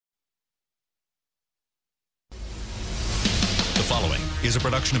is a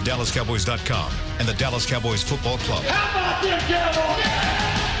production of DallasCowboys.com and the Dallas Cowboys Football Club. How about them Cowboys?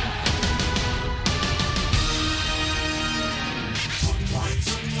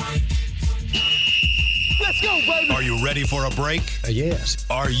 Let's go, baby. Are you ready for a break? Yes.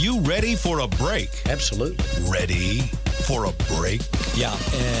 Are you ready for a break? Absolutely. Ready for a break? Yeah,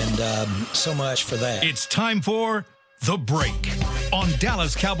 and so much for that. It's time for The Break on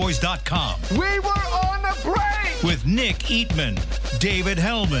DallasCowboys.com. We were on a break. With Nick Eatman, David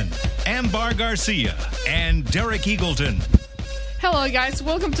Hellman, Ambar Garcia, and Derek Eagleton. Hello, guys.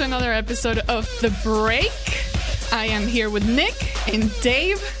 Welcome to another episode of The Break. I am here with Nick and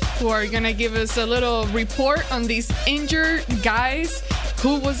Dave, who are going to give us a little report on these injured guys,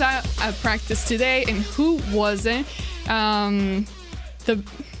 who was at practice today and who wasn't. The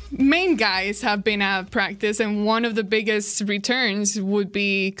main guys have been at practice, and one of the biggest returns would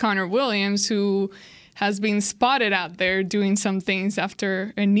be Connor Williams, who has been spotted out there doing some things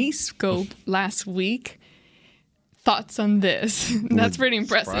after a knee scope last week. Thoughts on this? That's pretty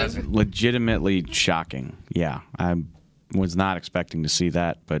impressive. Legitimately shocking. Yeah, I was not expecting to see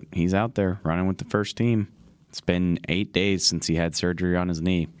that, but he's out there running with the first team. It's been 8 days since he had surgery on his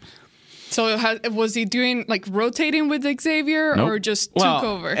knee. So was he doing, like, rotating with Xavier or just took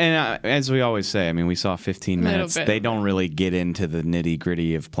over? And as we always say, I mean, we saw 15 minutes. Bit. They don't really get into the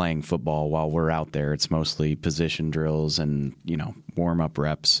nitty-gritty of playing football while we're out there. It's mostly position drills and, warm-up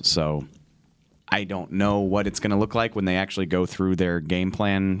reps. So I don't know what it's going to look like when they actually go through their game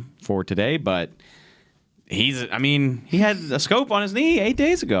plan for today, but he had a scope on his knee 8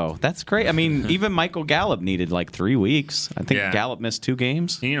 days ago. That's great. I mean, even Michael Gallup needed like 3 weeks. I think Gallup missed 2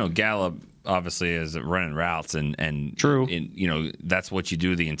 games. Gallup obviously is running routes, and true. That's what you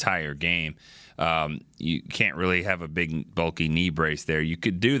do the entire game. You can't really have a big, bulky knee brace there. You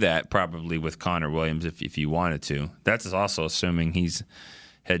could do that probably with Connor Williams if you wanted to. That's also assuming he's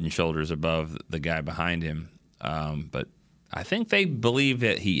head and shoulders above the guy behind him. But I think they believe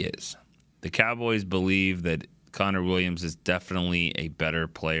that he is. The Cowboys believe that Connor Williams is definitely a better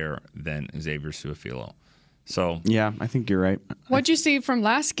player than Xavier Su'a-Filo. So yeah, I think you're right. What'd you see from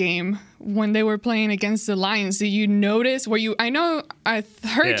last game when they were playing against the Lions? Did you notice? I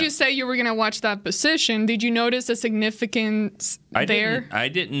heard you say you were going to watch that position. Did you notice a significance there? I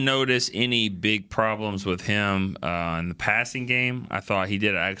didn't notice any big problems with him in the passing game. I thought he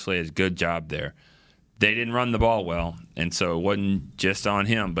did actually a good job there. They didn't run the ball well, and so it wasn't just on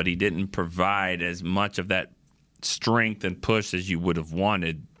him, but he didn't provide as much of that strength and push as you would have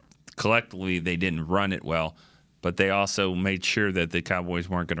wanted. Collectively, they didn't run it well, but they also made sure that the Cowboys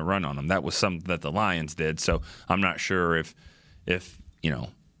weren't going to run on them. That was something that the Lions did, so I'm not sure if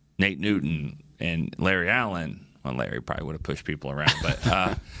Nate Newton and Larry Allen – well, Larry probably would have pushed people around. But,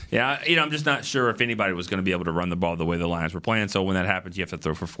 I'm just not sure if anybody was going to be able to run the ball the way the Lions were playing. So when that happens, you have to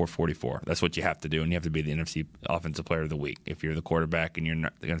throw for 444. That's what you have to do, and you have to be the NFC Offensive Player of the Week if you're the quarterback and you're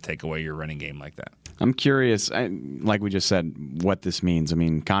not going to take away your running game like that. I'm curious, like we just said, what this means. I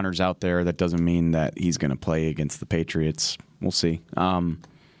mean, Connor's out there. That doesn't mean that he's going to play against the Patriots. We'll see.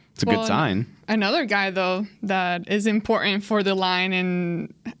 It's a good sign. Another guy, though, that is important for the line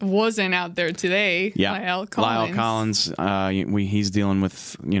and wasn't out there today, La'el Collins. He's dealing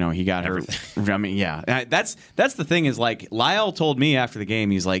with, he got hurt. I mean, yeah. That's the thing is, like, La'el told me after the game,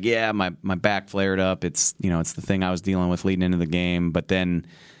 he's like, yeah, my back flared up. It's, it's the thing I was dealing with leading into the game. But then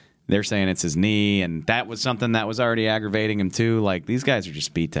they're saying it's his knee, and that was something that was already aggravating him, too. Like, these guys are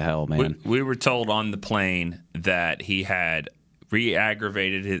just beat to hell, man. We were told on the plane that he had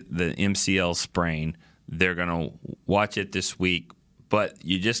re-aggravated the MCL sprain. They're going to watch it this week. But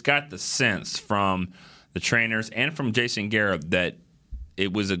you just got the sense from the trainers and from Jason Garrett that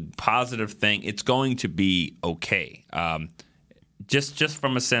it was a positive thing. It's going to be okay. Just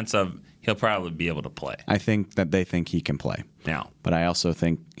from a sense of he'll probably be able to play. I think that they think he can play. Now, but I also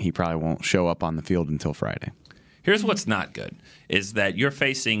think he probably won't show up on the field until Friday. Here's what's not good, is that you're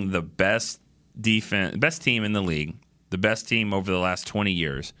facing the best team in the league, the best team over the last 20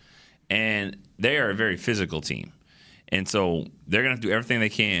 years, and they are a very physical team. And so they're going to do everything they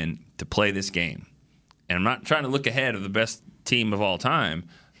can to play this game. And I'm not trying to look ahead of the best team of all time,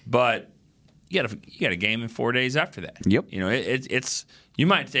 but you got a game in 4 days after that. Yep. It's you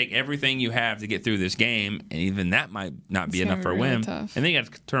might take everything you have to get through this game, and even that might not be enough for a win. Tough. And then you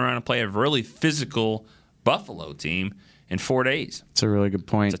got to turn around and play a really physical Buffalo team in 4 days. It's a really good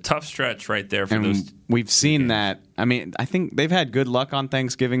point. It's a tough stretch right there for and those. We've seen that. I mean, I think they've had good luck on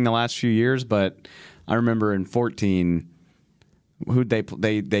Thanksgiving the last few years, but I remember in 2014, who'd they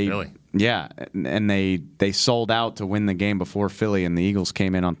Philly. Yeah, and they sold out to win the game before Philly, and the Eagles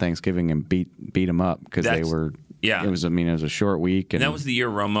came in on Thanksgiving and beat them up because they were Yeah. It was a short week. And that was the year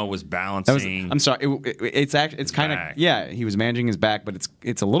Romo was balancing. I'm sorry. It's kind of he was managing his back, but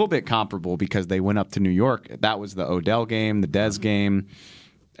it's a little bit comparable because they went up to New York. That was the Odell game, the Dez game.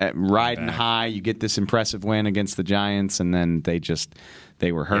 Riding high, you get this impressive win against the Giants, and then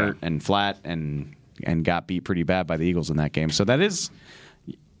they were hurt and flat and got beat pretty bad by the Eagles in that game. So that is,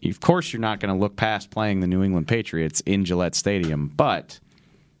 of course, you're not going to look past playing the New England Patriots in Gillette Stadium, but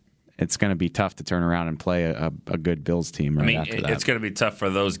it's going to be tough to turn around and play a good Bills team after that. It's going to be tough for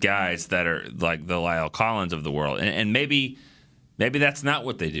those guys that are like the Lyle Collins of the world, and maybe that's not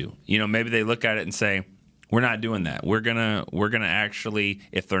what they do. Maybe they look at it and say, we're not doing that. We're gonna actually,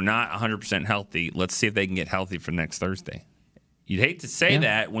 if they're not 100% healthy, let's see if they can get healthy for next Thursday. You'd hate to say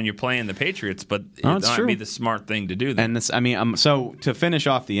that when you're playing the Patriots, but it might be the smart thing to do. And so to finish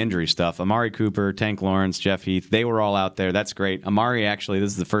off the injury stuff, Amari Cooper, Tank Lawrence, Jeff Heath, they were all out there. That's great. Amari, actually, this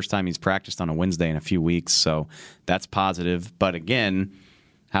is the first time he's practiced on a Wednesday in a few weeks, so that's positive. But again,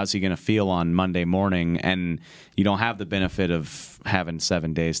 how's he going to feel on Monday morning? And you don't have the benefit of having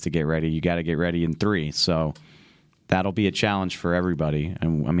 7 days to get ready. You got to get ready in 3. So that'll be a challenge for everybody.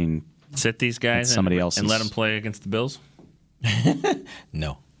 And sit these guys and let them play against the Bills.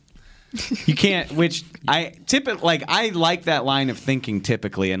 No. You can't, which I like that line of thinking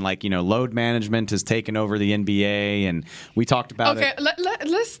typically, and load management has taken over the NBA, and we talked about it. Okay,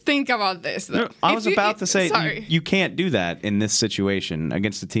 let's think about this. Though. I was about to say you can't do that in this situation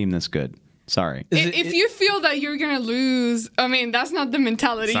against a team this good. Sorry. If you feel that you're going to lose, that's not the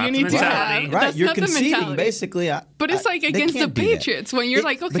mentality you need to have. Right, That's you're not conceding the mentality. basically. But it's against the Patriots when you're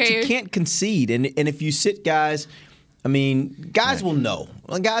okay. But you can't concede, and if you sit guys. Guys will know.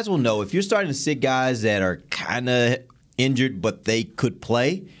 Guys will know. If you're starting to sit guys that are kind of injured but they could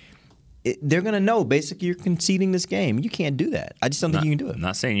play, they're going to know basically you're conceding this game. You can't do that. I just don't think you can do it. I'm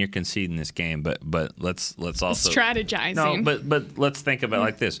not saying you're conceding this game, but let's also strategizing. No, but let's think about it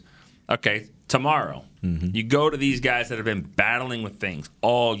like this. Okay, tomorrow you go to these guys that have been battling with things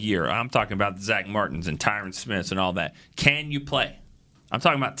all year. I'm talking about the Zach Martins and Tyron Smiths and all that. Can you play? I'm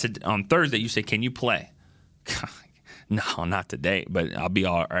talking about on Thursday. You say, can you play? No, not today, but I'll be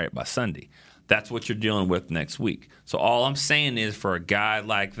all right by Sunday. That's what you're dealing with next week. So all I'm saying is for a guy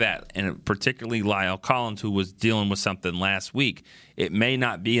like that, and particularly Lyle Collins, who was dealing with something last week, it may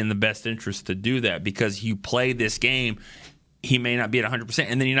not be in the best interest to do that because you play this game, he may not be at 100%,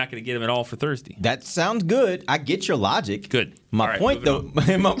 and then you're not going to get him at all for Thursday. That sounds good. I get your logic. Good. My point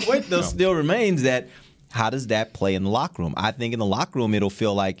still remains that how does that play in the locker room? I think in the locker room it'll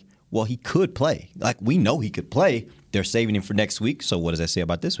feel like, well, he could play. Like, we know he could play. They're saving him for next week. So what does that say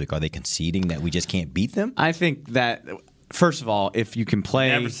about this week? Are they conceding that we just can't beat them? I think that, first of all, if you can play...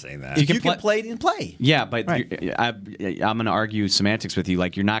 Never say that. If you can play, then play. Yeah, but right. I'm going to argue semantics with you.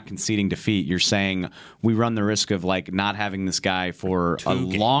 You're not conceding defeat. You're saying we run the risk of, not having this guy for a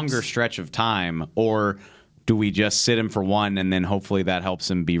longer stretch of time, or do we just sit him for one and then hopefully that helps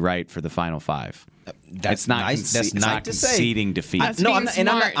him be right for the final 5? That's nice. That's not conceding defeat. I'm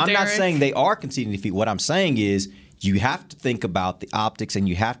not saying they are conceding defeat. What I'm saying is you have to think about the optics and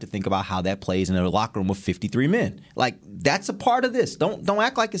you have to think about how that plays in a locker room with 53 men. That's a part of this. Don't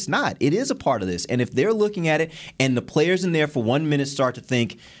act like it's not. It is a part of this. And if they're looking at it and the players in there for 1 minute start to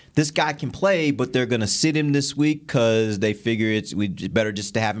think this guy can play, but they're going to sit him this week because they figure it's better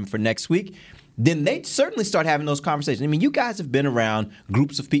just to have him for next week, then they certainly start having those conversations. You guys have been around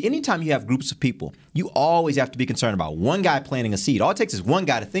groups of people. Anytime you have groups of people, you always have to be concerned about one guy planting a seed. All it takes is one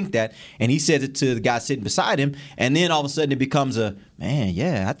guy to think that, and he says it to the guy sitting beside him, and then all of a sudden it becomes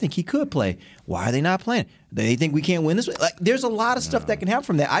I think he could play. Why are they not playing? They think we can't win this way? There's a lot of stuff that can happen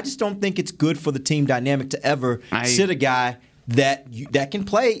from that. I just don't think it's good for the team dynamic to ever sit a guy that can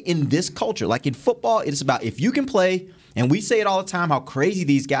play in this culture. Like in football, it's about if you can play. And we say it all the time how crazy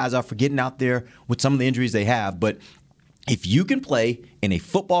these guys are for getting out there with some of the injuries they have. But if you can play in a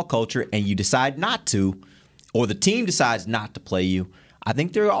football culture and you decide not to, or the team decides not to play you, I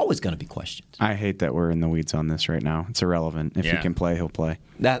think there are always going to be questions. I hate that we're in the weeds on this right now. It's irrelevant. If he can play, he'll play.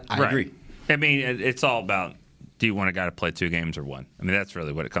 I agree. It's all about, do you want a guy to play 2 games or 1? That's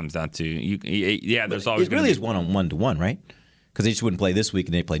really what it comes down to. There's always it really is 1-on-1-to-1, right? Because they just wouldn't play this week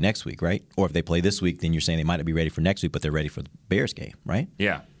and they play next week, right? Or if they play this week, then you're saying they might not be ready for next week, but they're ready for the Bears game, right?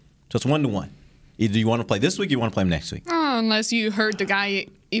 Yeah. So it's 1-to-1. Either you want to play this week or you want to play him next week. Unless you hurt the guy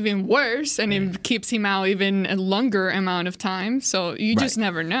even worse and it keeps him out even a longer amount of time. So you just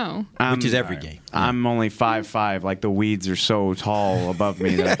never know. Which is every game. I'm only 5'5". The weeds are so tall above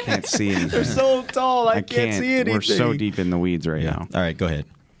me that I can't see anything. They're so tall, I can't see anything. We're so deep in the weeds right now. All right, go ahead.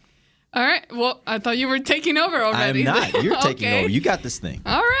 All right. Well, I thought you were taking over already. I'm not. You're taking over. You got this thing.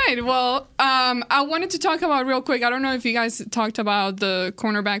 All right. Well, I wanted to talk about real quick. I don't know if you guys talked about the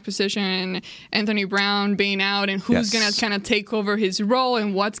cornerback position, Anthony Brown being out, and who's going to kind of take over his role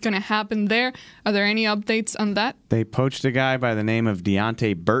and what's going to happen there. Are there any updates on that? They poached a guy by the name of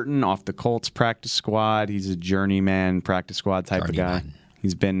Deontay Burton off the Colts practice squad. He's a journeyman practice squad type of guy.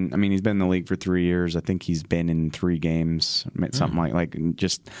 He's been in the league for 3 years. I think he's been in 3 games, something like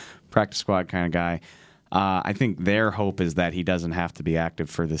just practice squad kind of guy. I think their hope is that he doesn't have to be active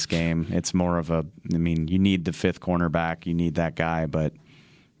for this game. It's more of you need the 5th cornerback. You need that guy, but,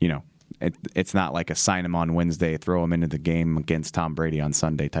 it's not like a sign him on Wednesday, throw him into the game against Tom Brady on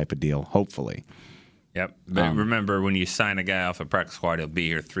Sunday type of deal, hopefully. Yep. But remember, when you sign a guy off a practice squad, he'll be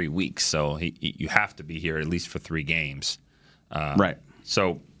here 3 weeks. So you have to be here at least for 3 games. Right.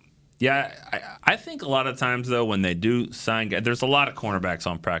 So, yeah, I think a lot of times, though, when they do sign guys, there's a lot of cornerbacks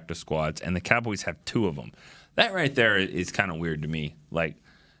on practice squads, and the Cowboys have 2 of them. That right there is kind of weird to me. Like,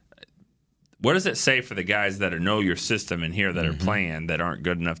 what does it say for the guys that know your system and here that are playing that aren't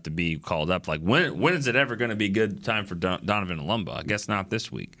good enough to be called up? Like, when is it ever going to be good time for Donovan Olumba? I guess not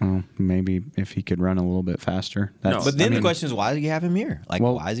this week. Well, maybe if he could run a little bit faster. But then the question is, why do you have him here? Like,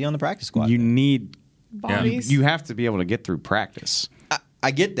 why is he on the practice squad? You need bodies. You have to be able to get through practice. I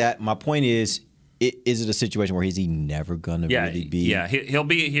get that. My point is it a situation where is he never going to really be? Yeah, he'll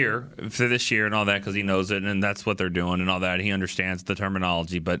be here for this year and all that because he knows it and that's what they're doing and all that. He understands the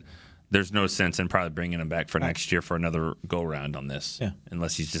terminology, but there's no sense in probably bringing him back for next year for another go-around on this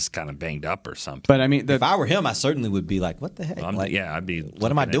unless he's just kind of banged up or something. But, I mean, if I were him, I certainly would be like, what the heck? I'd be.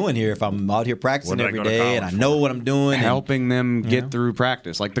 What am I doing here if I'm out here practicing every day and I know what I'm doing? Helping them get through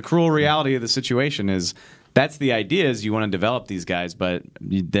practice. Like, the cruel reality of the situation is that's the idea is you want to develop these guys, but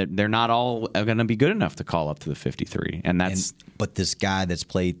they're not all going to be good enough to call up to the 53. But this guy that's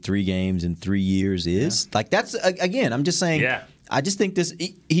played 3 games in 3 years is like that's again. I'm just saying. Yeah. I just think this.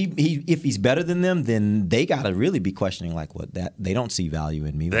 He if he's better than them, then they got to really be questioning like what that they don't see value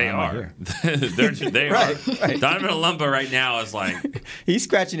in me. They are. They are. Right. Donovan Olumba right now is like he's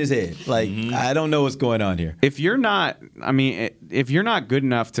scratching his head. Like I don't know what's going on here. If you're not good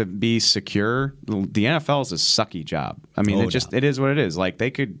enough to be secure, the NFL is a sucky job. I mean, it is what it is. Like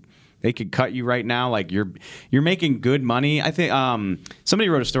they could cut you right now. Like you're making good money. I think somebody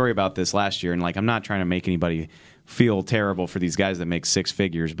wrote a story about this last year, and like I'm not trying to make anybody feel terrible for these guys that make 6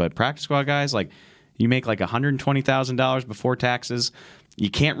 figures, but practice squad guys, like you make like $120,000 before taxes. You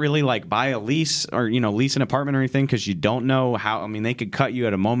can't really like buy a lease or lease an apartment or anything because you don't know how. I mean, they could cut you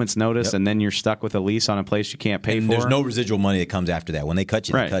at a moment's notice, and then you're stuck with a lease on a place you can't pay for. There's no residual money that comes after that. When they cut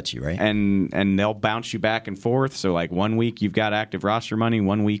you, they cut you, right? And they'll bounce you back and forth. So like 1 week you've got active roster money,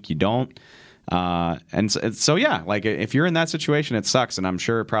 1 week you don't. And so yeah, like if you're in that situation, it sucks, and I'm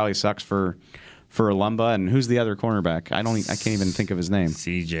sure it probably sucks for Olumba. And who's the other cornerback? I can't even think of his name.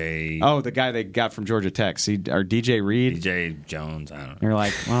 CJ. Oh, the guy they got from Georgia Tech. Or DJ Reed. DJ Jones. I don't know. You're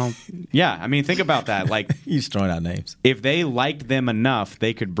like, well, yeah. I mean, think about that. Like he's throwing out names. If they liked them enough,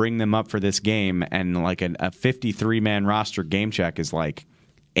 they could bring them up for this game. And like a 53-man roster game check is like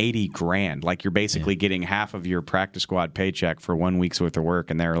 $80,000. Like you're basically getting half of your practice squad paycheck for 1 week's worth of work.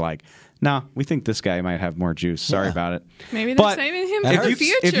 And they're like, no, we think this guy might have more juice. Sorry about it. Maybe they're saving him for the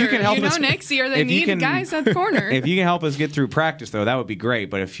future. If you can help us, next year they need guys at the corner. If you can help us get through practice, though, that would be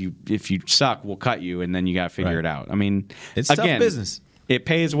great. But if you suck, we'll cut you, and then you got to figure it out. I mean, it's tough business. It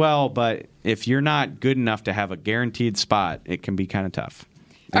pays well, but if you're not good enough to have a guaranteed spot, it can be kind of tough.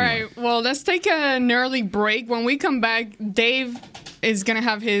 Anyway. All right, well, let's take an early break. When we come back, Dave is going to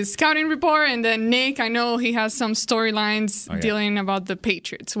have his scouting report, and then Nick, I know he has some storylines dealing about the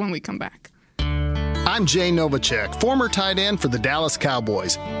Patriots when we come back. I'm Jay Novacek, former tight end for the Dallas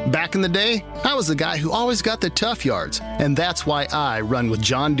Cowboys. Back in the day, I was the guy who always got the tough yards, and that's why I run with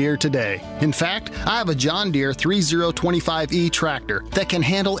John Deere today. In fact, I have a John Deere 3025E tractor that can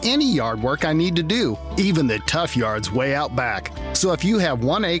handle any yard work I need to do, even the tough yards way out back. So if you have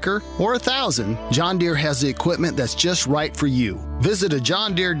 1 acre or 1,000, John Deere has the equipment that's just right for you. Visit a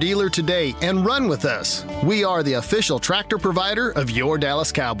John Deere dealer today and run with us. We are the official tractor provider of your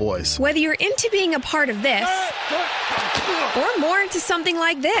Dallas Cowboys. Whether you're into being a part of this or more into something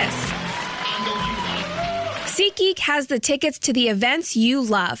like this, SeatGeek has the tickets to the events you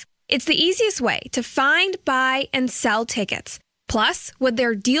love. It's the easiest way to find, buy, and sell tickets. Plus, with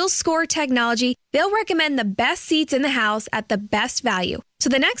their Deal Score technology, they'll recommend the best seats in the house at the best value. So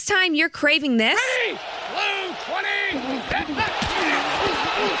the next time you're craving this, hey, blue 20.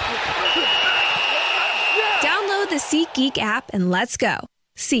 Download the SeatGeek app and let's go.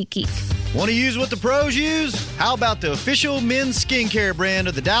 SeatGeek. Want to use what the pros use? How about the official men's skincare brand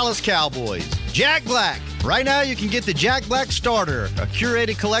of the Dallas Cowboys? Jack Black. Right now, you can get the Jack Black Starter, a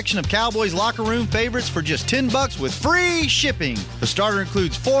curated collection of Cowboys locker room favorites for just $10 with free shipping. The starter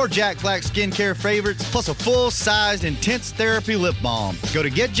includes 4 Jack Black skincare favorites, plus a full-sized intense therapy lip balm. Go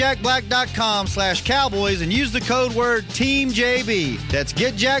to getjackblack.com/Cowboys and use the code word TEAMJB. That's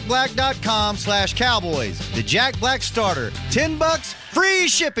getjackblack.com/Cowboys. The Jack Black Starter, $10, free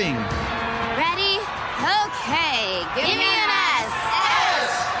shipping. Ready? Okay. Give me an S. S.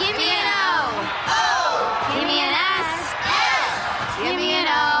 Give me an O. O. Give me an S. S. Give me an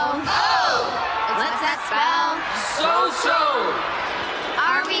O. O. What's that spell? So.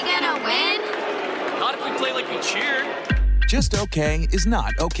 Are we gonna win? Not if we play like we cheer. Just okay is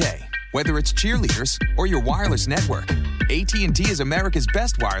not okay. Whether it's cheerleaders or your wireless network, AT&T is America's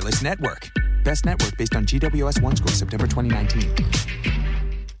best wireless network. Best network based on GWS One score September 2019.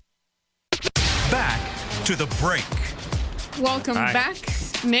 Back to the break. Welcome back.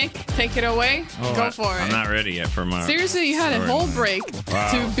 Nick, take it away. Go for it. I'm not ready yet for my... Seriously, you had a whole break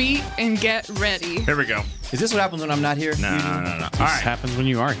to beat and get ready. Here we go. Is this what happens when I'm not here? No. All right. happens when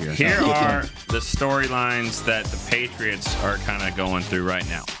you are here. Here are the storylines that the Patriots are kind of going through right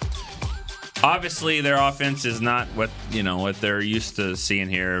now. Obviously, their offense is not what they're used to seeing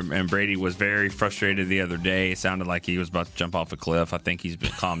here. And Brady was very frustrated the other day. It sounded like he was about to jump off a cliff. I think he's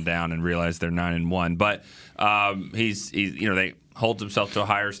been calmed down and realized they're 9-1. But they hold themselves to a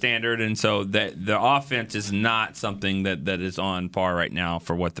higher standard, and so the offense is not something that is on par right now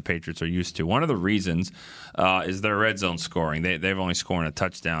for what the Patriots are used to. One of the reasons is their red zone scoring. They've only scored a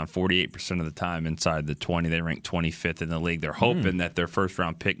touchdown 48% of the time inside the 20. They rank 25th in the league. They're hoping that their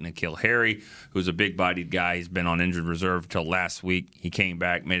first-round pick, N'Keal Harry, who's a big-bodied guy, he's been on injured reserve until last week. He came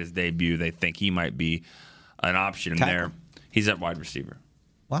back, made his debut. They think he might be an option there. He's at wide receiver.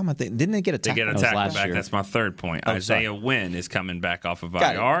 Why am I thinking? Didn't they get a tackle? They get a tackle back. That's my third point. Isaiah Wynn is coming back off of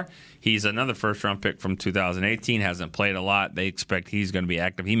IR. He's another first-round pick from 2018. Hasn't played a lot. They expect he's going to be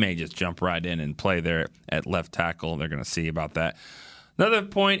active. He may just jump right in and play there at left tackle. They're going to see about that. Another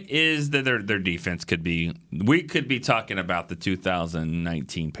point is that their defense could be – we could be talking about the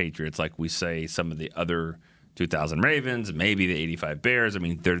 2019 Patriots like we say some of the other 2000 Ravens, maybe the 85 Bears. I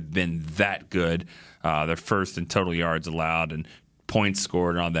mean, they've been that good. They're first in total yards allowed and points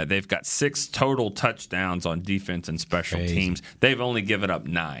scored and all that. They've got 6 total touchdowns on defense and special teams. They've only given up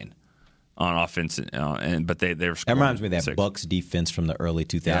 9 on offense, but they're scoring. That reminds me of that 6. Bucs defense from the early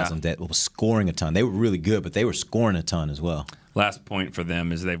 2000s that was scoring a ton. They were really good, but they were scoring a ton as well. Last point for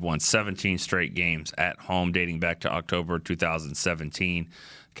them is they've won 17 straight games at home dating back to October 2017.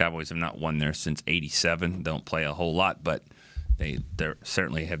 Cowboys have not won there since 87. Don't play a whole lot, but they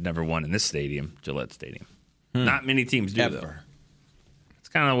certainly have never won in this stadium, Gillette Stadium. Not many teams do, though. It's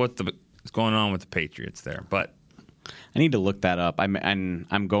kind of what's going on with the Patriots there, but I need to look that up.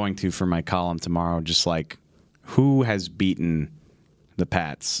 I'm going to for my column tomorrow. Just like who has beaten the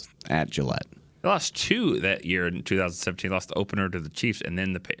Pats at Gillette? They lost 2 that year in 2017. Lost the opener to the Chiefs, and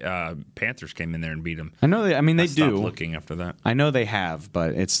then the Panthers came in there and beat them. I know. They do. Stopped looking after that. I know they have,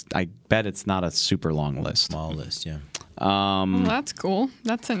 but I bet it's not a super long list. Small list, yeah. Well, that's cool.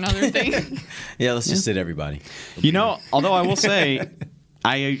 That's another thing. Yeah, let's just sit everybody. Although I will say,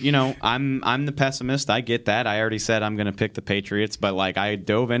 I'm the pessimist. I get that. I already said I'm going to pick the Patriots, but like I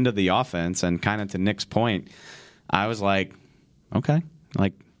dove into the offense and kind of to Nick's point, I was like, okay,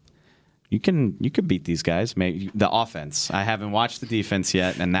 like you could beat these guys. Maybe the offense. I haven't watched the defense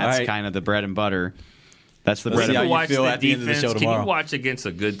yet, and that's kind of the bread and butter. That's the bread and butter. You feel at the end of the show tomorrow. Can you watch against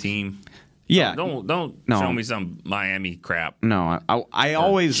a good team? Yeah. Don't show me some Miami crap. No, I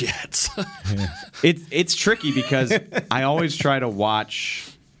always Jets. It's tricky because I always try to watch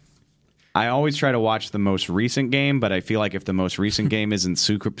the most recent game, but I feel like if the most recent game isn't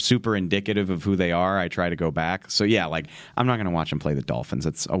super indicative of who they are, I try to go back. So yeah, like I'm not going to watch them play the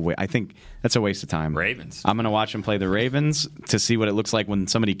Dolphins. I think that's a waste of time. Ravens. I'm going to watch them play the Ravens to see what it looks like when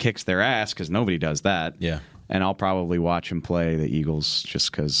somebody kicks their ass because nobody does that. Yeah. And I'll probably watch him play the Eagles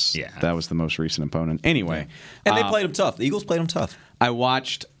just because that was the most recent opponent. Anyway. And they played them tough. The Eagles played them tough. I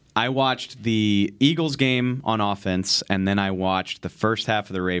watched the Eagles game on offense, and then I watched the first half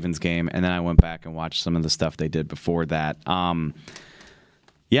of the Ravens game, and then I went back and watched some of the stuff they did before that.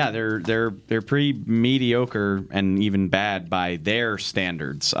 They're pretty mediocre and even bad by their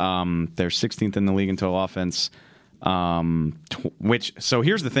standards. They're 16th in the league in total offense. So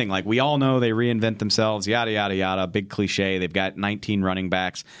here's the thing, like we all know they reinvent themselves, yada, yada, yada, big cliche. They've got 19 running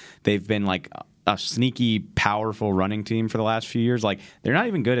backs. They've been like a sneaky, powerful running team for the last few years. Like they're not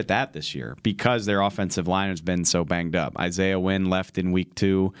even good at that this year because their offensive line has been so banged up. Isaiah Wynn left in week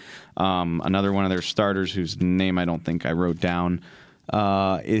 2. Another one of their starters whose name I don't think I wrote down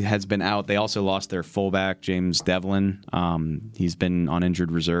it has been out. They also lost their fullback, James Devlin. He's been on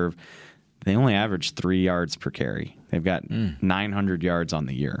injured reserve. They only average 3 yards per carry. They've got 900 yards on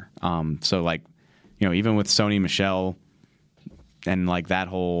the year. So, like, you know, even with Sony Michel and, like, that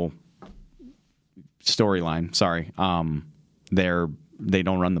whole storyline, they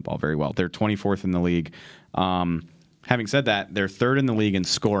don't run the ball very well. They're 24th in the league. Having said that, they're 3rd in the league in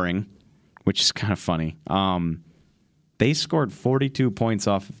scoring, which is kind of funny. They scored 42 points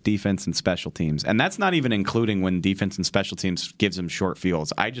off of defense and special teams. And that's not even including when defense and special teams gives them short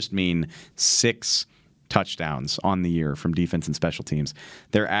fields. I just mean 6 touchdowns on the year from defense and special teams.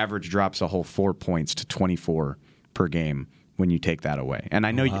 Their average drops a whole 4 points to 24 per game when you take that away. And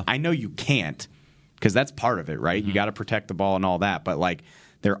I know you can't, because that's part of it, right? Mm-hmm. You got to protect the ball and all that. But, like,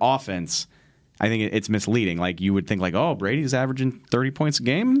 their offense, I think it's misleading. Like, you would think, like, oh, Brady's averaging 30 points a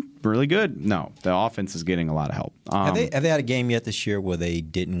game? Really good. No, the offense is getting a lot of help. Have they had a game yet this year where they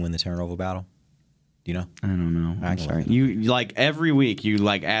didn't win the turnover battle? Do you know? I don't know. I'm sorry. You, like, every week you,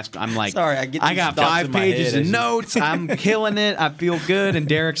 like, ask. I'm like, sorry, I got 5 pages of notes. I'm killing it. I feel good. And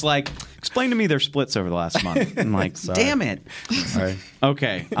Derek's like, explain to me their splits over the last month. I'm like, damn it. Sorry.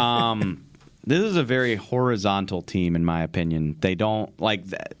 Okay. This is a very horizontal team, in my opinion. They don't, like,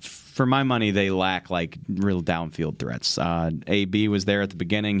 for my money, they lack, like, real downfield threats. AB was there at the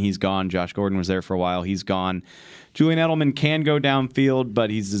beginning. He's gone. Josh Gordon was there for a while. He's gone. Julian Edelman can go downfield, but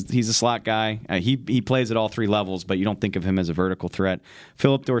he's a slot guy. He plays at all 3 levels, but you don't think of him as a vertical threat.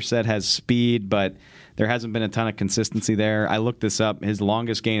 Philip Dorsett has speed, but there hasn't been a ton of consistency there. I looked this up. His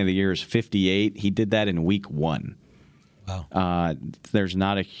longest gain of the year is 58. He did that in week 1. Wow. There's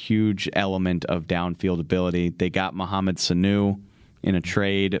not a huge element of downfield ability. They got Mohamed Sanu in a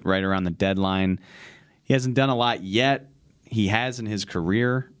trade right around the deadline. He hasn't done a lot yet. He has in his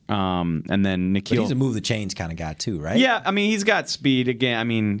career. And then Nikhil. But he's a move the chains kind of guy too, right? Yeah, I mean, he's got speed. Again, I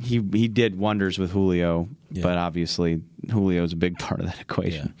mean, he did wonders with Julio, but obviously Julio's a big part of that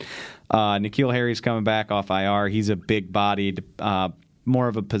equation. Yeah. N'Keal Harry's coming back off IR. He's a big-bodied, more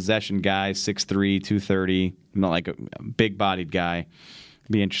of a possession guy, 6'3", 230, not like a big-bodied guy.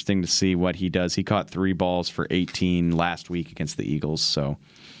 Be interesting to see what he does. He caught 3 balls for 18 last week against the Eagles, so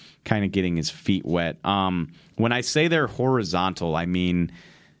kind of getting his feet wet. When I say they're horizontal, I mean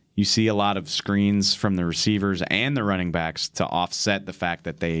you see a lot of screens from the receivers and the running backs to offset the fact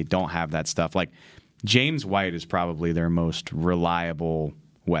that they don't have that stuff. Like, James White is probably their most reliable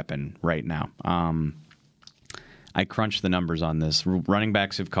weapon right now. I crunched the numbers on this. Running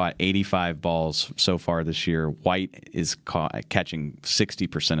backs have caught 85 balls so far this year. White is catching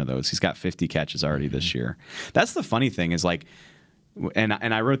 60% of those. He's got 50 catches already this year. That's the funny thing is, like, and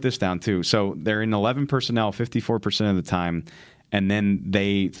I wrote this down too. So they're in 11 personnel 54% of the time, and then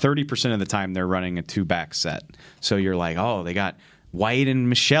 30% of the time they're running a 2-back set. So you're like, oh, they got White and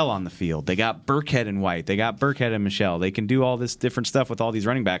Michel on the field. They got Burkhead and White. They got Burkhead and Michel. They can do all this different stuff with all these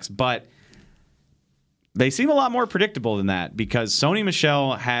running backs, but they seem a lot more predictable than that because Sony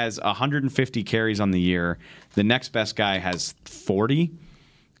Michel has 150 carries on the year. The next best guy has 40.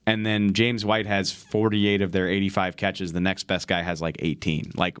 And then James White has 48 of their 85 catches. The next best guy has like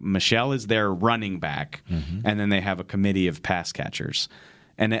 18. Like, Michel is their running back, and then they have a committee of pass catchers.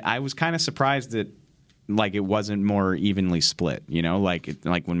 And I was kind of surprised that, like, it wasn't more evenly split. You know, like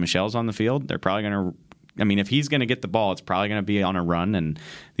when Michel's on the field, they're probably going to – I mean, if he's going to get the ball, it's probably going to be on a run, and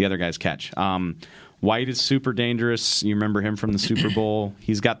the other guys catch. White is super dangerous. You remember him from the Super Bowl.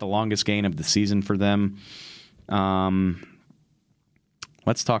 He's got the longest gain of the season for them.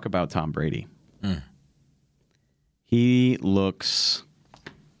 Let's talk about Tom Brady. He looks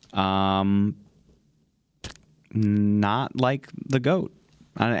not like the GOAT.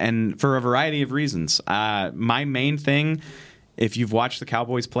 And for a variety of reasons. My main thing, if you've watched the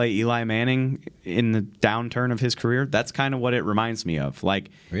Cowboys play Eli Manning in the downturn of his career, that's kind of what it reminds me of. Like,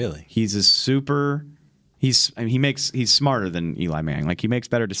 really, he's smarter than Eli Manning. Like, he makes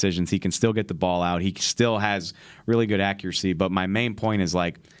better decisions. He can still get the ball out. He still has really good accuracy. But my main point is,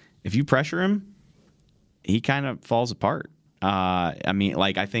 like, if you pressure him, he kind of falls apart. I mean,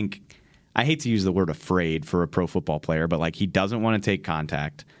 like, I hate to use the word afraid for a pro football player, but, like, he doesn't want to take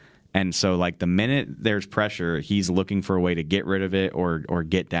contact. And so, like, the minute there's pressure, he's looking for a way to get rid of it or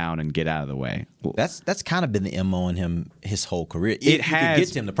get down and get out of the way. That's kind of been the MO in him his whole career. It has. You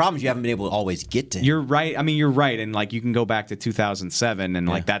get to him. The problem is you haven't been able to always get to him. You're right. I mean, you're right. And, like, you can go back to 2007 and,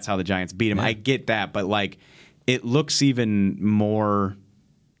 like, that's how the Giants beat him. Yeah. I get that. But, like, it looks even more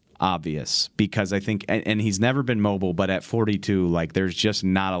obvious because I think, and he's never been mobile, but at 42, like, there's just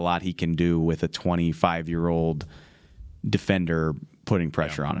not a lot he can do with a 25-year-old defender putting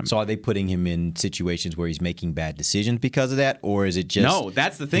pressure on him. So are they putting him in situations where he's making bad decisions because of that, or is it just no?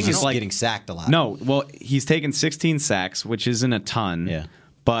 That's the thing. He's is like getting sacked a lot. No, well, he's taken 16 sacks, which isn't a ton. Yeah.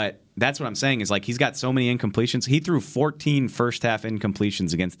 But that's what I'm saying is like he's got so many incompletions. He threw 14 first half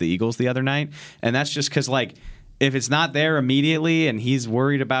incompletions against the Eagles the other night, and that's just because like if it's not there immediately and he's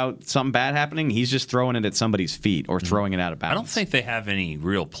worried about something bad happening, he's just throwing it at somebody's feet or throwing it out of bounds. I don't think they have any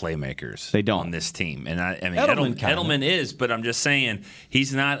real playmakers. They don't on this team, and I mean Edelman is, but I'm just saying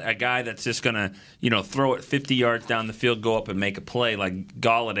he's not a guy that's just gonna throw it 50 yards down the field, go up and make a play like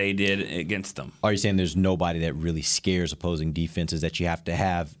Galladay did against them. Are you saying there's nobody that really scares opposing defenses that you have to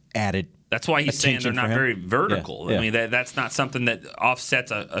have added? That's why he's saying they're not very vertical. Yeah. I mean, that's not something that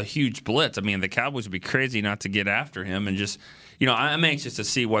offsets a huge blitz. I mean, the Cowboys would be crazy not to get after him. And just, I'm anxious to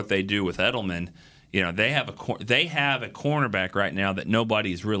see what they do with Edelman. They have a cornerback right now that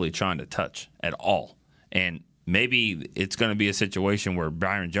nobody's really trying to touch at all. And maybe it's going to be a situation where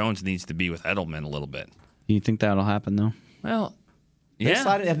Byron Jones needs to be with Edelman a little bit. You think that'll happen, though? Well,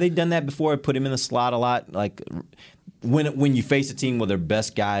 have they done that before? Put him in the slot a lot? Like when you face a team where their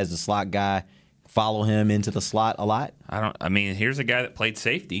best guy is the slot guy, follow him into the slot a lot? I mean, here's a guy that played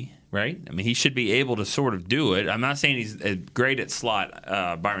safety, right? I mean, he should be able to sort of do it. I'm not saying he's great at slot,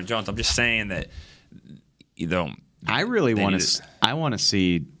 Byron Jones. I'm just saying that, I really want to. I want to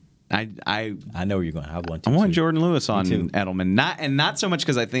see. I know where you're going. I want Jordan Lewis on Edelman, not so much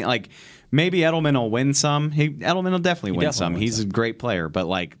because I think like maybe Edelman will win some. Edelman will definitely win some. He's a great player, but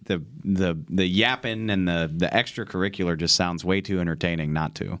like the yapping and the extracurricular just sounds way too entertaining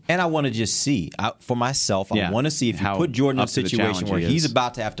not to. And I want to just see for myself. I want to see if you put Jordan in a situation where he's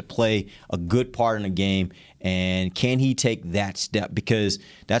about to have to play a good part in a game, and can he take that step? Because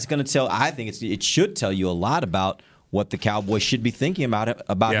that's going to tell. I think it should tell you a lot about what the Cowboys should be thinking about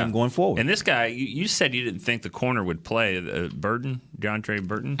him going forward. And this guy, you said you didn't think the corner would play. DeAndre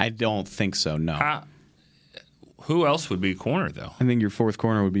Burton? I don't think so, no. Who else would be a corner, though? I think your fourth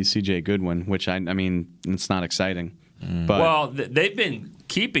corner would be C.J. Goodwin, which, I mean, it's not exciting. But well, they've been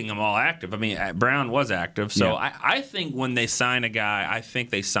keeping them all active. I mean, Brown was active. So I think when they sign a guy, I think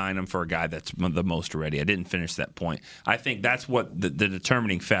they sign him for a guy that's the most ready. I didn't finish that point. I think that's what the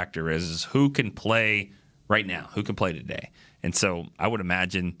determining factor is who can play right now, who can play today. And so I would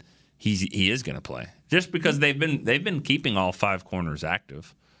imagine he is going to play just because they've been keeping all five corners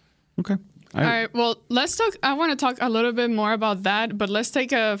active. Okay. All right. Well, let's talk. I want to talk a little bit more about that, but let's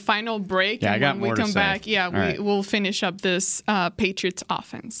take a final break. Yeah, and I got when more we come to say. back, we'll finish up this Patriots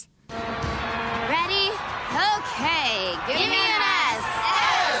offense. Ready? Okay. Give me an S.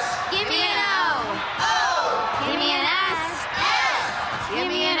 S. Give me an O. O. Give me an S. S. Give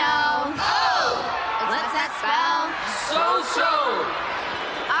me an O. O. What's that spell? So.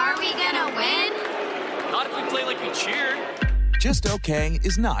 Are we gonna win? Not if we play like we cheered. Just okay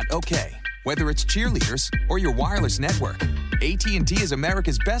is not okay. Whether it's cheerleaders or your wireless network, AT&T is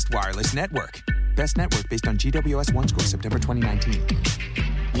America's best wireless network. Best network based on GWS One Score, September 2019.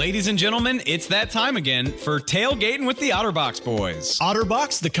 Ladies and gentlemen, it's that time again for Tailgating with the OtterBox boys.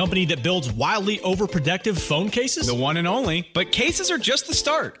 OtterBox, the company that builds wildly overprotective phone cases? The one and only. But cases are just the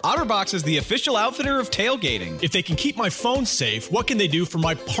start. OtterBox is the official outfitter of tailgating. If they can keep my phone safe, what can they do for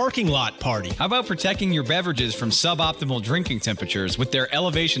my parking lot party? How about protecting your beverages from suboptimal drinking temperatures with their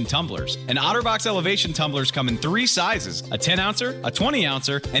elevation tumblers? And OtterBox elevation tumblers come in 3 sizes: a 10-ouncer, a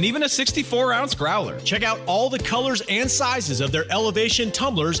 20-ouncer, and even a 64-ounce growler. Check out all the colors and sizes of their elevation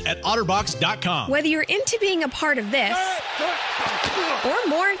tumblers at OtterBox.com. Whether you're into being a part of this or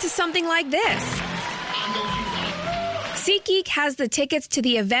more into something like this, SeatGeek has the tickets to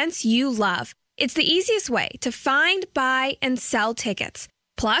the events you love. It's the easiest way to find, buy, and sell tickets.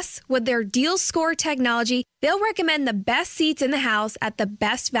 Plus, with their Deal Score technology, they'll recommend the best seats in the house at the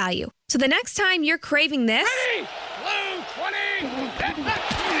best value. So the next time you're craving this, Ready? Blue 20.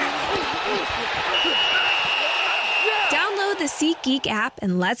 download the SeatGeek app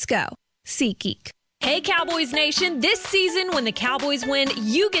and let's go. SeatGeek. Hey Cowboys Nation, this season when the Cowboys win,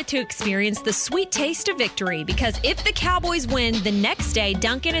 you get to experience the sweet taste of victory because if the Cowboys win, the next day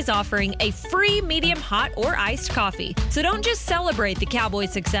Dunkin' is offering a free medium hot or iced coffee. So don't just celebrate the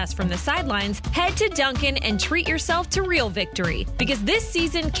Cowboys' success from the sidelines, head to Dunkin' and treat yourself to real victory because this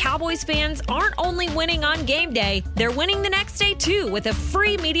season Cowboys fans aren't only winning on game day, they're winning the next day too with a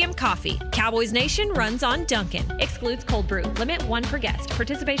free medium coffee. Cowboys Nation runs on Dunkin'. Excludes cold brew. Limit 1 per guest.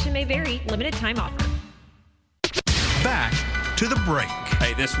 Participation may vary. Limited time offer. Back to the break.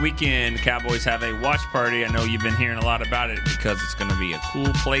 Hey, this weekend, Cowboys have a watch party. I know you've been hearing a lot about it because it's going to be a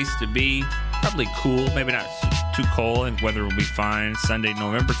cool place to be. Probably cool, maybe not too cold, and weather will be fine. Sunday,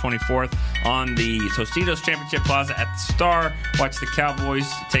 November 24th on the Tostitos Championship Plaza at the Star. Watch the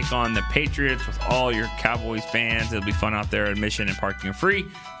Cowboys take on the Patriots with all your Cowboys fans. It'll be fun out there. Admission and parking are free.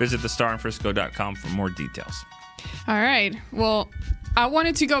 Visit thestarinfrisco.com for more details. All right. Well, I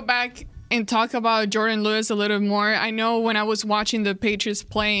wanted to go back and talk about Jordan Lewis a little more. I know when I was watching the Patriots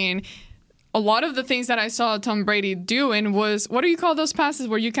playing, a lot of the things that I saw Tom Brady doing was, what do you call those passes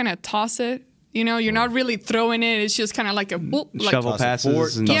where you kind of toss it? You know, you're not really throwing it. It's just kind of like a shovel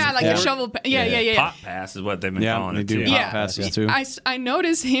passes. A shovel. Yeah. Pop pass is what they've been calling it. They do pop passes too. I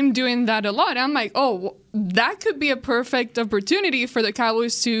noticed him doing that a lot. I'm like, oh, that could be a perfect opportunity for the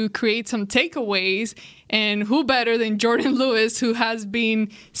Cowboys to create some takeaways. And who better than Jordan Lewis, who has been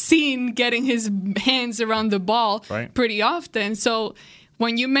seen getting his hands around the ball pretty often. So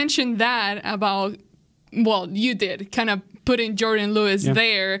when you mentioned that about, well, you did kind of putting Jordan Lewis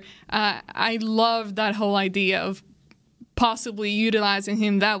there. I love that whole idea of possibly utilizing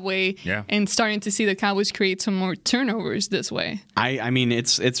him that way and starting to see the Cowboys create some more turnovers this way. I mean,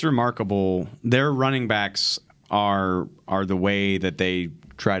 it's remarkable. Their running backs are the way that they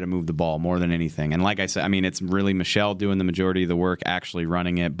try to move the ball more than anything. And like I said, I mean, it's really Michelle doing the majority of the work, actually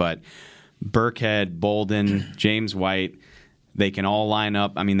running it. But Burkhead, Bolden, James White, they can all line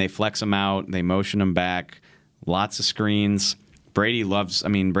up. I mean, they flex them out. They motion them back. Lots of screens. Brady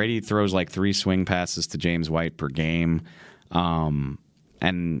throws like 3 swing passes to James White per game. And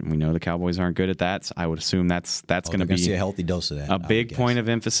we know the Cowboys aren't good at that. So I would assume that's going to be see a healthy dose of that. A big point of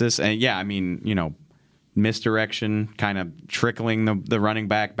emphasis. And misdirection, kind of trickling the running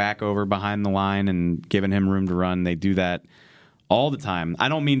back over behind the line and giving him room to run. They do that all the time. I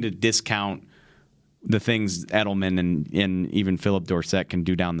don't mean to discount the things Edelman and even Philip Dorsett can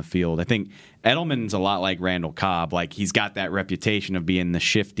do down the field. I think Edelman's a lot like Randall Cobb. Like, he's got that reputation of being the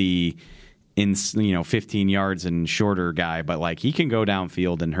shifty, 15 yards and shorter guy, but like, he can go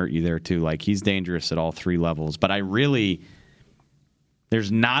downfield and hurt you there too. Like, he's dangerous at all 3 levels. But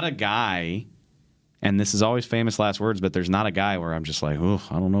there's not a guy, and this is always famous last words, but there's not a guy where I'm just like, oh,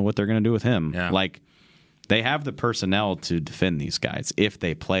 I don't know what they're going to do with him. Yeah. Like, they have the personnel to defend these guys if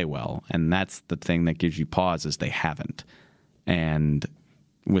they play well, and that's the thing that gives you pause is they haven't. And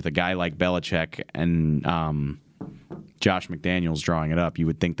with a guy like Belichick and Josh McDaniels drawing it up, you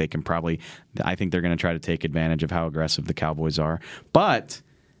would think they can I think they're going to try to take advantage of how aggressive the Cowboys are. But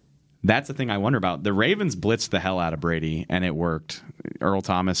that's the thing I wonder about. The Ravens blitzed the hell out of Brady, and it worked. Earl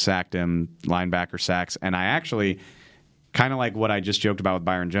Thomas sacked him, linebacker sacks, and I actually kind of like what I just joked about with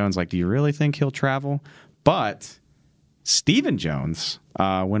Byron Jones. Like, do you really think he'll travel? But Stephen Jones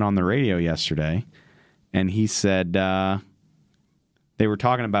went on the radio yesterday, and he said they were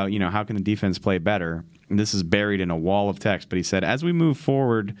talking about, how can the defense play better? And this is buried in a wall of text, but he said, as we move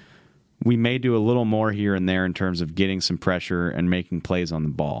forward, we may do a little more here and there in terms of getting some pressure and making plays on the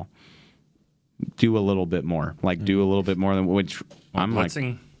ball. Do a little bit more. Do a little bit more than which I'm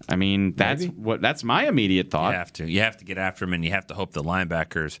blitzing. I mean, that's my immediate thought. You have to get after them, and you have to hope the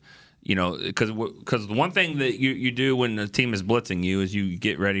linebackers, because the one thing that you do when the team is blitzing you is you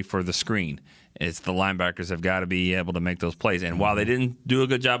get ready for the screen. It's the linebackers have got to be able to make those plays. And while they didn't do a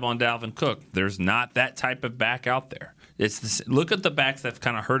good job on Dalvin Cook, there's not that type of back out there. Look at the backs that have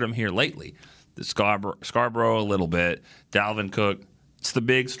kind of hurt him here lately. The Scarborough a little bit, Dalvin Cook. It's the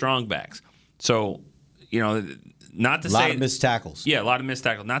big, strong backs. So, not to say... A lot of missed tackles. Yeah, a lot of missed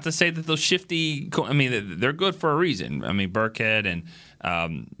tackles. Not to say that those shifty... I mean, they're good for a reason. I mean, Burkhead and,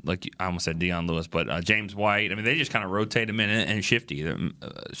 like I almost said Deion Lewis, but James White. I mean, they just kind of rotate them in and shifty,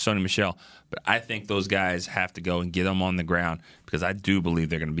 Sony Michel. But I think those guys have to go and get them on the ground because I do believe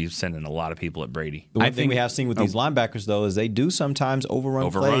they're going to be sending a lot of people at Brady. The one thing we have seen with these linebackers, though, is they do sometimes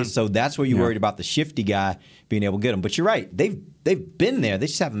overrun plays. So that's where you're worried about the shifty guy being able to get them. But you're right. They've been there. They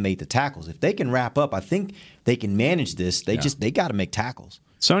just haven't made the tackles. If they can wrap up, I think they can manage this. They got to make tackles.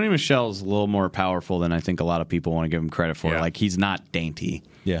 Sony Michel's a little more powerful than I think a lot of people want to give him credit for. Like, he's not dainty.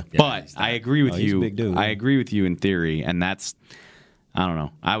 Yeah. But I agree with you. He's a big dude. I agree with you in theory, and that's, I don't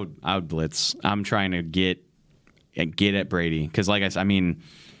know. I would blitz. I'm trying to get at Brady because, like I said, I mean,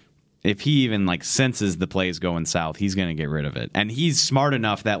 if he even senses the play's going south, he's going to get rid of it, and he's smart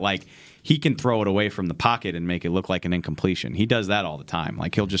enough that he can throw it away from the pocket and make it look like an incompletion. He does that all the time.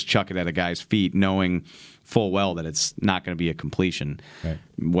 Like, he'll just chuck it at a guy's feet, knowing full well that it's not going to be a completion. Right.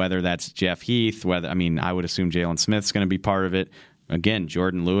 Whether that's Jeff Heath, I would assume Jalen Smith's going to be part of it. Again,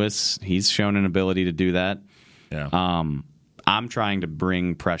 Jordan Lewis, he's shown an ability to do that. Yeah. I'm trying to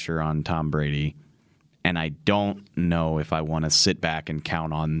bring pressure on Tom Brady, and I don't know if I want to sit back and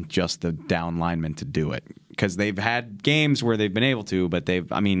count on just the down linemen to do it because they've had games where they've been able to, but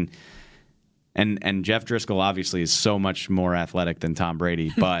And Jeff Driscoll obviously is so much more athletic than Tom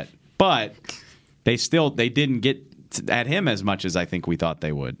Brady, but they didn't get at him as much as I think we thought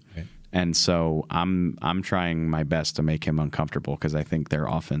they would. Right. And so I'm trying my best to make him uncomfortable because I think their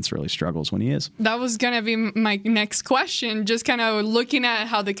offense really struggles when he is. That was going to be my next question, just kind of looking at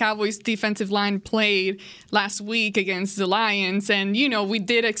how the Cowboys defensive line played last week against the Lions. And, we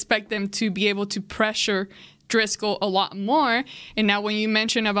did expect them to be able to pressure Driscoll a lot more. And now when you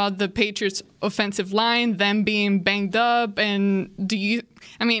mention about the Patriots offensive line, them being banged up, and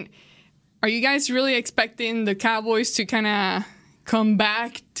are you guys really expecting the Cowboys to kind of come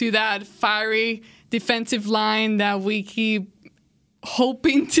back to that fiery defensive line that we keep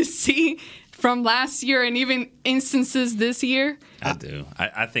hoping to see from last year and even instances this year? I do.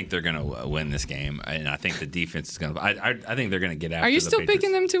 I think they're going to win this game, and I think the defense is going to. I think they're going to get after. Are you the still Patriots.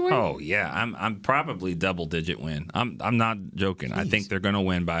 picking them to win? Oh yeah, I'm probably double-digit win. I'm not joking. Jeez. I think they're going to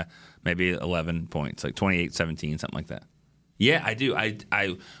win by maybe 11 points, like 28-17, something like that. Yeah, I do.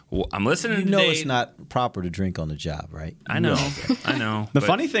 I'm listening. You know, to Dave. It's not proper to drink on the job, right? I know. I know. The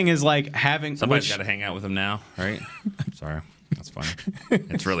funny thing is, like, having somebody's got to hang out with him now, right? Sorry, that's funny.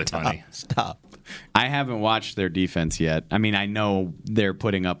 It's really funny. Stop. I haven't watched their defense yet. I mean, I know they're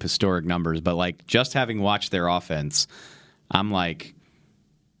putting up historic numbers, but like just having watched their offense, I'm like,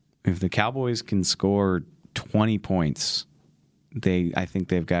 if the Cowboys can score 20 points, I think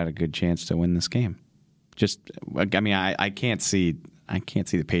they've got a good chance to win this game. I can't see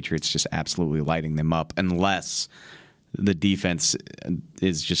the Patriots just absolutely lighting them up unless the defense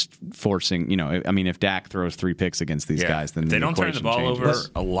is just forcing. If Dak throws 3 picks against these guys, then if they don't turn the ball changes.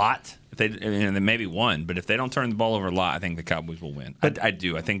 over a lot. If they maybe one, but if they don't turn the ball over a lot, I think the Cowboys will win. I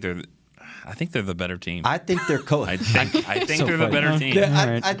do. I think they're the better team. I think they're I think so they're the better team.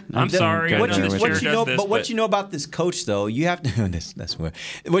 I'm sorry. What you know about this coach, though, you have to. That's weird.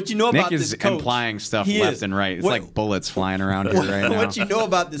 What you know about this coach? Nick is implying stuff left and right. It's like bullets flying around here right now. What you know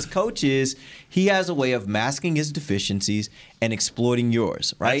about this coach is he has a way of masking his defificiencies and exploiting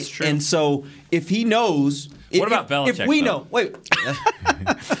yours, right? That's true. And so if he knows. What about Belichick? If we know, wait,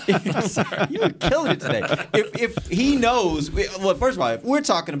 you were killing it today. If he knows, well, first of all, if we're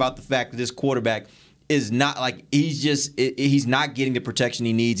talking about the fact that this quarterback is not like he's not getting the protection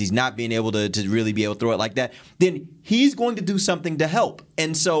he needs, he's not being able to really be able to throw it like that, then he's going to do something to help.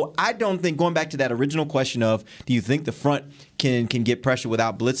 And so I don't think, going back to that original question of, do you think the front can get pressure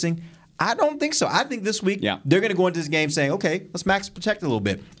without blitzing? I don't think so. I think this week they're going to go into this game saying, okay, let's max protect a little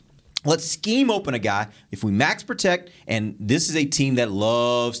bit. Let's scheme open a guy. If we max protect, and this is a team that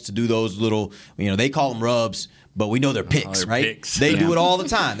loves to do those little, they call them rubs, but we know they're picks, right? Picks. They do it all the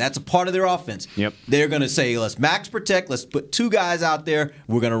time. That's a part of their offense. Yep. They're going to say, let's max protect. Let's put 2 guys out there.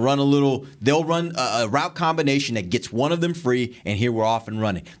 We're going to run they'll run a route combination that gets one of them free, and here we're off and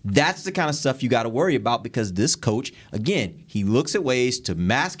running. That's the kind of stuff you got to worry about because this coach, again, he looks at ways to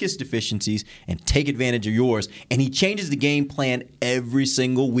mask his deficiencies and take advantage of yours, and he changes the game plan every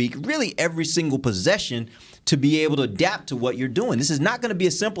single week, really every single possession, to be able to adapt to what you're doing. This is not going to be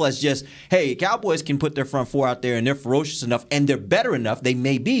as simple as just, hey, Cowboys can put their front 4 out there and they're ferocious enough and they're better enough. They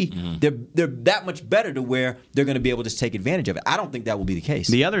may be. Mm-hmm. They're that much better to where they're going to be able to take advantage of it. I don't think that will be the case.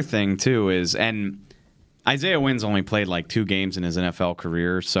 The other thing, too, is, and Isaiah Wynn's only played like 2 games in his NFL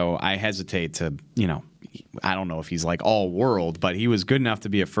career, so I hesitate to, I don't know if he's like all world, but he was good enough to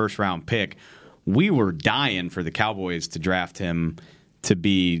be a first-round pick. We were dying for the Cowboys to draft him to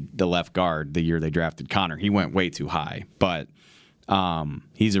be the left guard the year they drafted Connor. He went way too high, but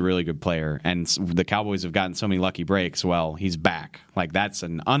he's a really good player. And the Cowboys have gotten so many lucky breaks. Well, he's back. Like, that's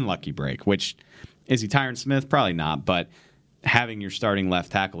an unlucky break, which, is he Tyron Smith? Probably not, but having your starting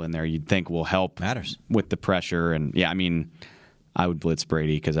left tackle in there you'd think will help with the pressure. And, I would blitz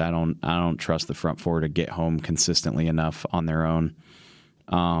Brady because I don't trust the front 4 to get home consistently enough on their own.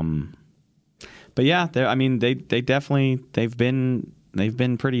 But, yeah, they've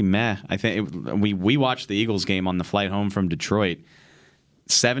been pretty meh. I think we watched the Eagles game on the flight home from Detroit.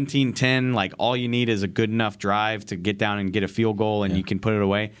 17-10, like all you need is a good enough drive to get down and get a field goal and you can put it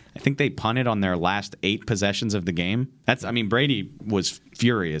away. I think they punted on their last 8 possessions of the game. Brady was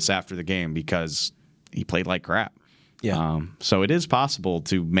furious after the game because he played like crap. Yeah. So it is possible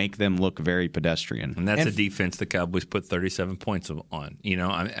to make them look very pedestrian. And that's a defense the Cowboys put 37 points on.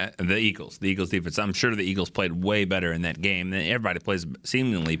 The Eagles defense. I'm sure the Eagles played way better in that game. Everybody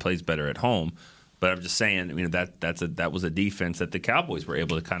seemingly plays better at home. But I'm just saying, that was a defense that the Cowboys were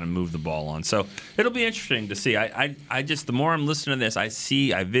able to kind of move the ball on. So it'll be interesting to see. I just, the more I'm listening to this, I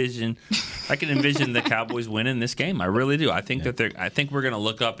can envision the Cowboys winning this game. I really do. I think I think we're going to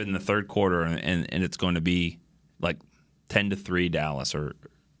look up in the third quarter and it's going to be like 10-3 Dallas, or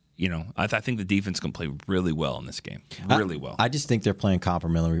I think the defense can play really well in this game. Really well. I just think they're playing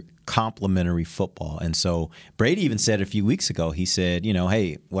complementary football. And so Brady even said a few weeks ago, he said,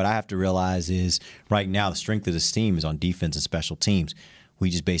 hey, what I have to realize is right now the strength of this team is on defense and special teams. We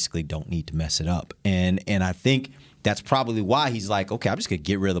just basically don't need to mess it up. And I think that's probably why he's like, okay, I'm just going to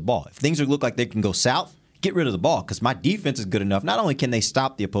get rid of the ball. If things look like they can go south, get rid of the ball because my defense is good enough. Not only can they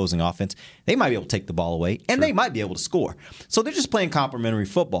stop the opposing offense, they might be able to take the ball away, and they might be able to score. So they're just playing complementary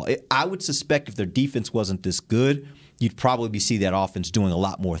football. I would suspect if their defense wasn't this good, you'd probably see that offense doing a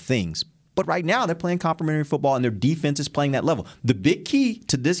lot more things. But right now, they're playing complementary football, and their defense is playing that level. The big key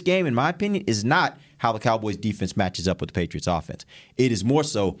to this game, in my opinion, is not how the Cowboys' defense matches up with the Patriots' offense. It is more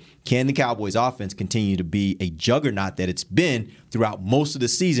so, can the Cowboys' offense continue to be a juggernaut that it's been throughout most of the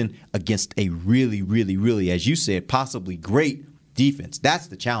season against a really, really, really, as you said, possibly great defense? That's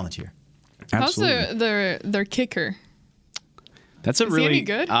the challenge here. Absolutely. How's their kicker? That's a Is really he any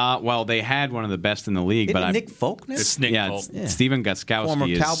good? Well, they had one of the best in the league, Isn't Nick Folk? It's Nick Folk. Stephen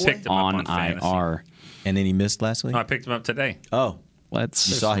Gostkowski is on IR, and then he missed last week. No, I picked him up today. Oh, you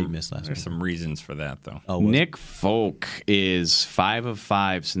saw he missed last week. There's some reasons for that, though. Oh, Nick Folk is 5 of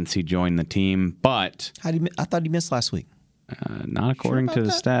 5 since he joined the team, but I thought he missed last week. Not according to the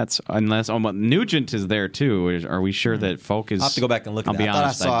stats. Unless but Nugent is there too. Are we sure that Folk is? I'll have to go back and look at I'll that. be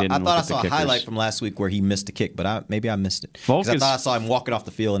honest, I didn't I look thought at I saw the a kickers. highlight from last week where he missed a kick, but maybe I missed it. Folk I thought I saw him walking off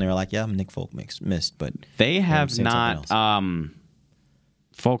the field, and they were like, "Yeah, Nick Folk missed." But they have not.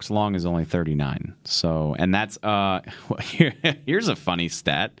 Folk's long is only 39. So, and that's here's a funny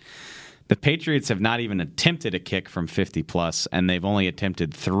stat. The Patriots have not even attempted a kick from 50 plus, and they've only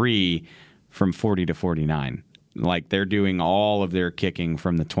attempted 3 from 40 to 49. Like they're doing all of their kicking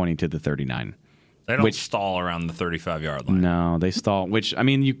from the 20 to the 39. They don't stall around the 35-yard line. No, they stall.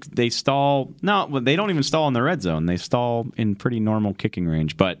 They stall. No, they don't even stall in the red zone. They stall in pretty normal kicking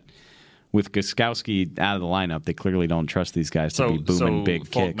range. But with Gostkowski out of the lineup, they clearly don't trust these guys to be booming big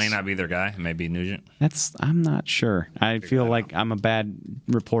Folk kicks. may not be their guy. Maybe Nugent. I'm not sure. I feel like I'm a bad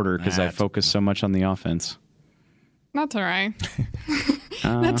reporter because I focus so much on the offense. That's all right.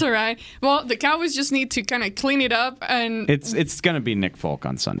 That's all right. Well, the Cowboys just need to kind of clean it up, and it's going to be Nick Folk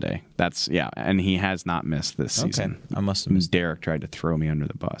on Sunday. And he has not missed this season. I must have missed. Derek tried to throw me under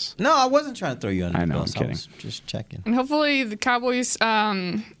the bus. No, I wasn't trying to throw you under the bus. I'm kidding. I was just checking. And hopefully the Cowboys'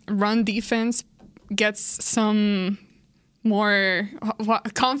 run defense gets some more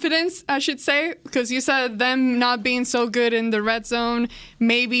confidence, I should say, because you said them not being so good in the red zone.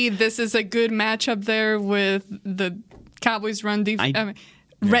 Maybe this is a good matchup there with the Cowboys'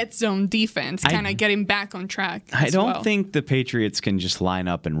 red zone defense, kind of getting back on track. I don't think the Patriots can just line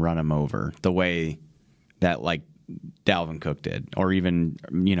up and run them over the way that like Dalvin Cook did, or even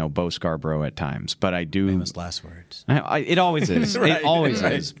Bo Scarborough at times. But I do. Famous last words. It always is. Right, it always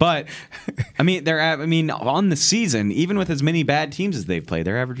is. But on the season, even with as many bad teams as they've played,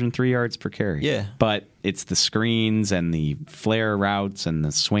 they're averaging 3 yards per carry. Yeah. But it's the screens and the flare routes and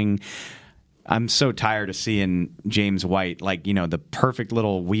the swing. I'm so tired of seeing James White, the perfect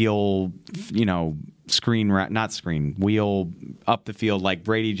little wheel, wheel up the field. Like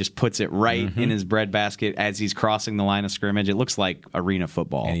Brady just puts it right in his breadbasket as he's crossing the line of scrimmage. It looks like arena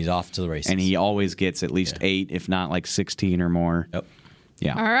football. And he's off to the races. And he always gets at least 8, if not 16 or more. Yep.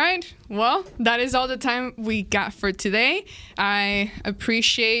 Yeah. All right. Well, that is all the time we got for today. I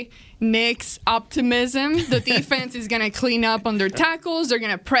appreciate Nick's optimism. The defense is going to clean up on their tackles. They're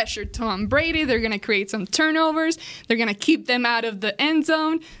going to pressure Tom Brady. They're going to create some turnovers. They're going to keep them out of the end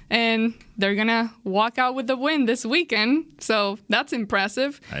zone. And they're going to walk out with the win this weekend. So that's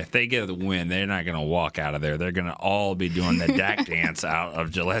impressive. If they get the win, they're not going to walk out of there. They're going to all be doing the Dak dance out of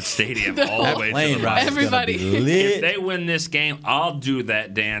Gillette Stadium all the way to the bus. Everybody. If they win this game, I'll do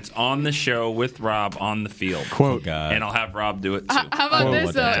that dance on the show with Rob on the field. Quote. And I'll have Rob do it too. How about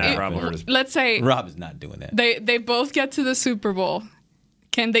this? Let's say Rob is not doing that. They both get to the Super Bowl.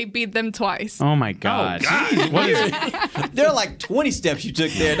 Can they beat them twice? Oh my God! There are 20 steps you took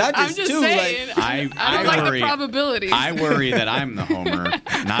there. Not just, I'm just two. saying. I don't like worry, the probabilities. I worry that I'm the homer,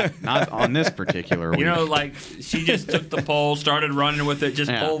 not on this particular week. She just took the pole, started running with it, just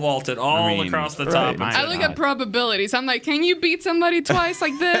pole vaulted all across the top. I look at probabilities. I'm like, can you beat somebody twice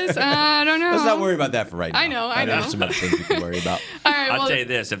like this? I don't know. Let's not worry about that for right now. I know. There's some other things we can worry about. All right. I'll tell you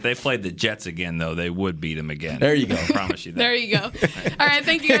this: if they played the Jets again, though, they would beat them again. There you go. I promise you that. There you go. All right.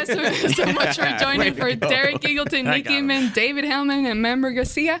 Thank you guys so much for joining. For Derek Eagleton, Nick Eatman, David Hellman, and Member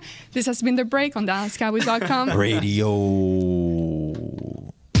Garcia. This has been The Break on DallasCowboys.com. Radio.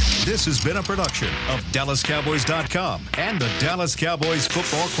 This has been a production of DallasCowboys.com and the Dallas Cowboys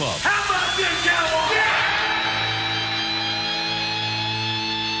Football Club. How about this, Cowboys?